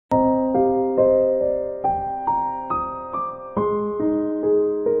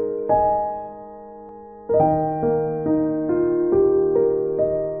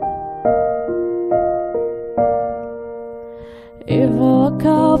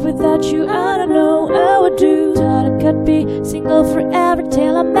love without you, I don't know how I would do. Thought I could be single forever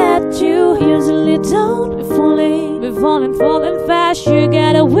till I met you. Usually don't be falling fast. You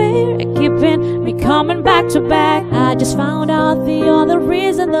got a way of keeping me coming back to back. I just found out the only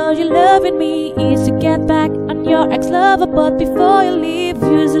reason though you're loving me is to get back on your ex-lover. But before you leave,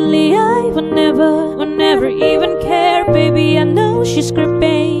 usually I would never even care. Baby, I know she's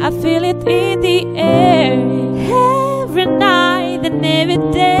creeping, I feel it in the air, every night and every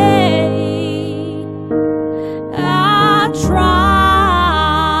day. I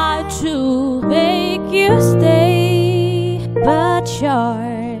try to make you stay, but your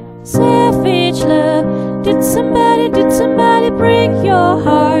savage love, did somebody break your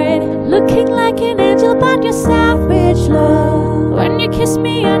heart? Looking like an angel, but you're savage love. When you kiss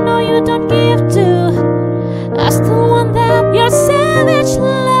me, I know you don't give to. I still want that. You're savage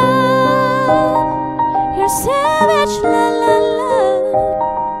love. You're savage love.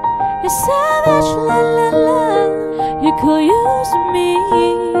 You're savage love. You could use